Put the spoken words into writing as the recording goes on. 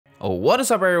What is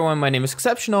up everyone, my name is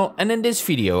Exceptional, and in this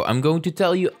video I'm going to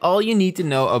tell you all you need to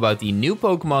know about the new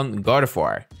Pokemon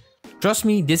Gardevoir. Trust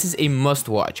me, this is a must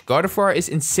watch. Gardevoir is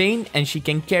insane and she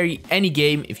can carry any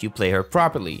game if you play her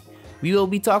properly. We will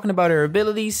be talking about her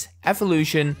abilities,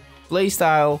 evolution,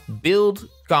 playstyle, build,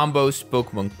 combos,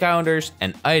 Pokemon counters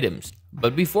and items.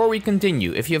 But before we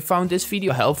continue, if you have found this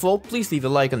video helpful, please leave a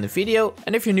like on the video,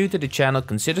 and if you're new to the channel,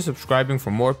 consider subscribing for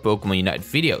more Pokemon Unite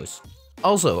videos.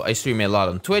 Also, I stream a lot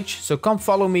on Twitch, so come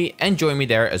follow me and join me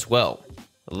there as well.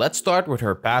 Let's start with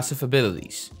her passive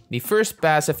abilities. The first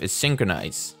passive is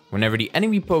Synchronize. Whenever the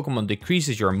enemy Pokemon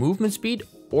decreases your movement speed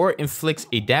or inflicts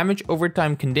a damage over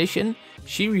time condition,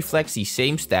 she reflects the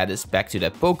same status back to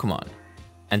that Pokemon.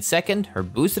 And second, her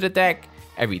boosted attack.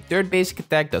 Every third basic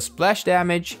attack does splash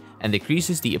damage and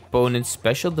decreases the opponent's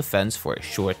special defense for a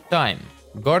short time.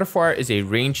 Gardevoir is a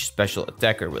ranged special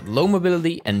attacker with low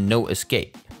mobility and no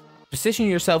escape. Position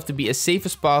yourself to be as safe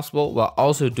as possible while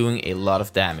also doing a lot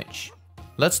of damage.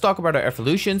 Let's talk about our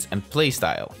evolutions and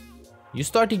playstyle. You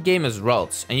start the game as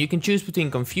Walz and you can choose between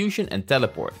Confusion and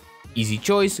Teleport. Easy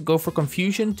choice, go for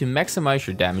Confusion to maximize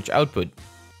your damage output.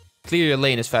 Clear your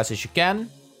lane as fast as you can.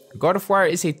 Gardevoir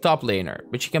is a top laner,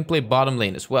 but you can play bottom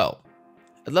lane as well.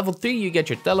 At level 3 you get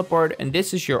your Teleport and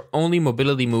this is your only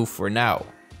mobility move for now.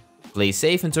 Play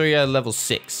safe until you're at level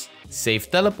 6.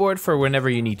 Save Teleport for whenever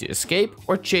you need to escape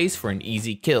or chase for an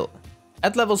easy kill.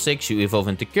 At level 6 you evolve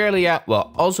into Kirlia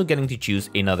while also getting to choose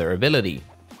another ability.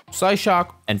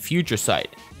 Psyshock and Future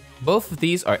Sight. Both of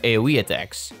these are AoE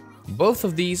attacks. Both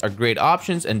of these are great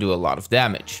options and do a lot of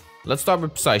damage. Let's start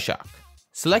with Psyshock.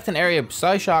 Select an area of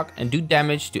Psyshock and do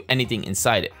damage to anything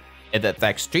inside it. It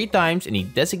attacks 3 times in a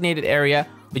designated area,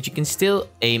 but you can still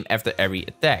aim after every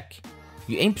attack.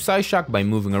 You aim Psyshock by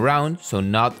moving around, so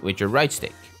not with your right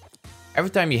stick. Every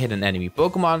time you hit an enemy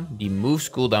Pokemon, the move's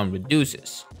cooldown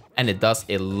reduces, and it does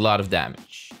a lot of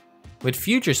damage. With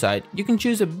Future Sight, you can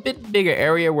choose a bit bigger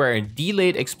area where a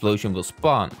delayed explosion will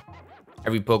spawn.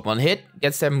 Every Pokemon hit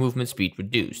gets their movement speed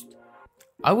reduced.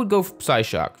 I would go for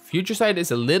Psyshock. Future Sight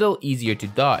is a little easier to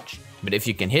dodge, but if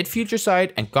you can hit Future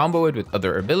Sight and combo it with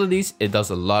other abilities, it does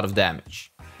a lot of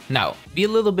damage. Now, be a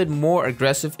little bit more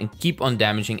aggressive and keep on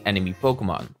damaging enemy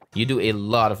Pokemon. You do a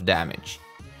lot of damage.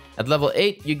 At level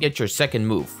 8, you get your second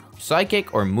move,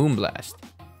 Psychic or Moonblast.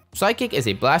 Psychic is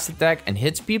a blast attack and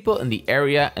hits people in the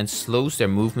area and slows their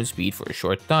movement speed for a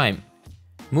short time.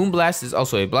 Moonblast is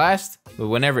also a blast, but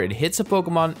whenever it hits a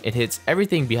Pokemon, it hits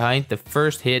everything behind the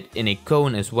first hit in a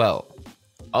cone as well.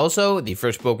 Also, the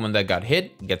first Pokemon that got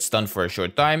hit gets stunned for a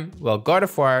short time, while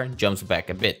Gardevoir jumps back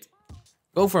a bit.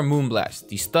 Go for Moonblast.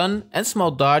 The stun and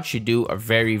small dodge you do are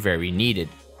very needed.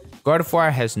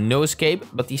 Gardevoir has no escape,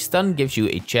 but the stun gives you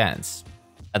a chance.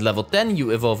 At level 10 you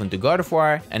evolve into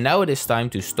Gardevoir, and now it is time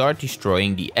to start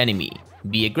destroying the enemy.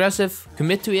 Be aggressive,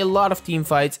 commit to a lot of team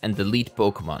fights and delete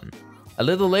Pokemon. A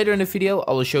little later in the video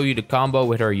I will show you the combo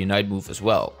with her Unite move as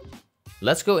well.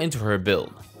 Let's go into her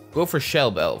build. Go for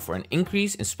Shell Bell for an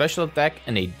increase in special attack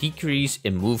and a decrease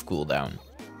in move cooldown.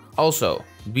 Also,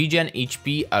 regen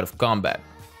HP out of combat.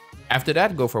 After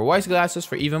that, go for Wise Glasses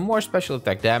for even more special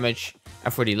attack damage.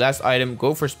 And for the last item,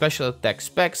 go for Special Attack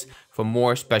Specs for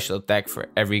more special attack for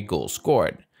every goal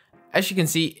scored. As you can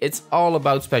see, it's all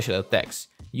about special attacks.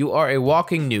 You are a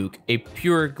walking nuke, a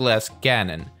pure glass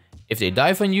cannon. If they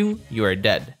dive on you, you are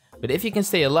dead. But if you can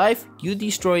stay alive, you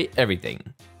destroy everything.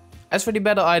 As for the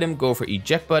battle item, go for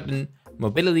Eject Button.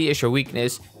 Mobility is your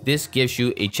weakness, this gives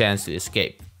you a chance to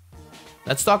escape.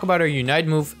 Let's talk about our Unite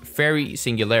move, Fairy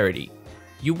Singularity.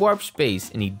 You warp space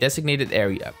in a designated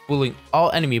area, pulling all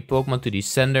enemy Pokemon to the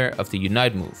center of the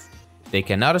Unite move. They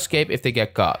cannot escape if they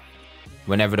get caught.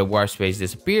 Whenever the warp space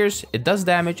disappears, it does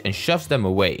damage and shoves them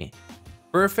away.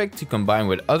 Perfect to combine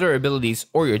with other abilities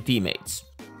or your teammates.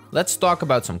 Let's talk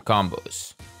about some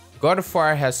combos.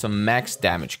 Gardevoir has some max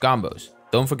damage combos.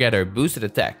 Don't forget her boosted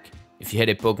attack. If you hit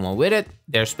a Pokemon with it,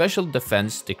 their special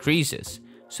defense decreases.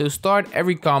 So start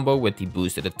every combo with the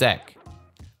boosted attack.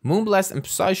 Moonblast and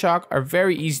Psyshock are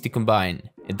very easy to combine.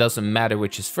 It doesn't matter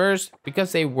which is first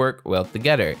because they work well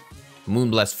together.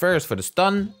 Moonblast first for the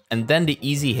stun and then the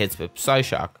easy hits with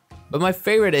Psyshock. But my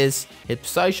favorite is hit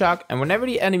Psyshock and whenever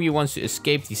the enemy wants to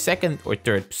escape the second or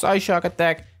third Psyshock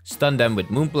attack, stun them with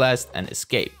Moonblast and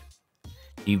escape.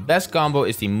 The best combo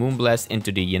is the Moonblast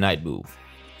into the Unite move.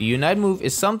 The Unite move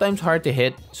is sometimes hard to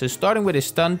hit, so starting with a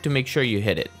stun to make sure you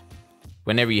hit it.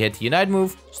 Whenever you hit the Unite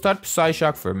move, start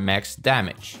Psyshock for max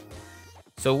damage.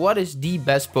 So what is the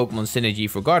best Pokemon synergy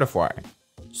for Gardevoir?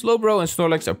 Slowbro and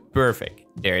Snorlax are perfect.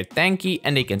 They're tanky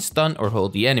and they can stun or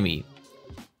hold the enemy.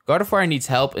 Gardevoir needs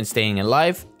help in staying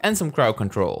alive and some crowd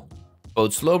control.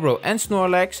 Both Slowbro and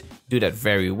Snorlax do that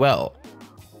very well.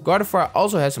 Gardevoir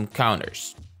also has some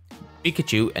counters.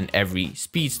 Pikachu and every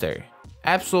speedster.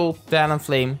 Absol,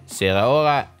 Talonflame,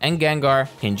 Zeraora and Gengar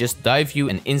can just dive you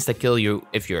and insta-kill you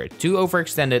if you are too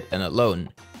overextended and alone.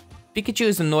 Pikachu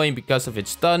is annoying because of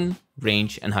its stun,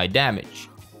 range and high damage.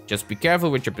 Just be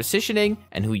careful with your positioning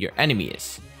and who your enemy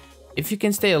is. If you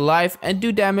can stay alive and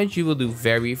do damage, you will do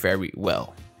very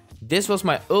well. This was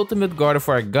my ultimate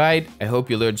Gardevoir guide. I hope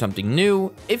you learned something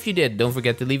new. If you did, don't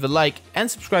forget to leave a like and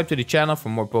subscribe to the channel for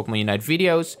more Pokemon Unite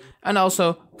videos. And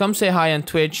also, come say hi on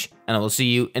Twitch and I will see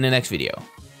you in the next video.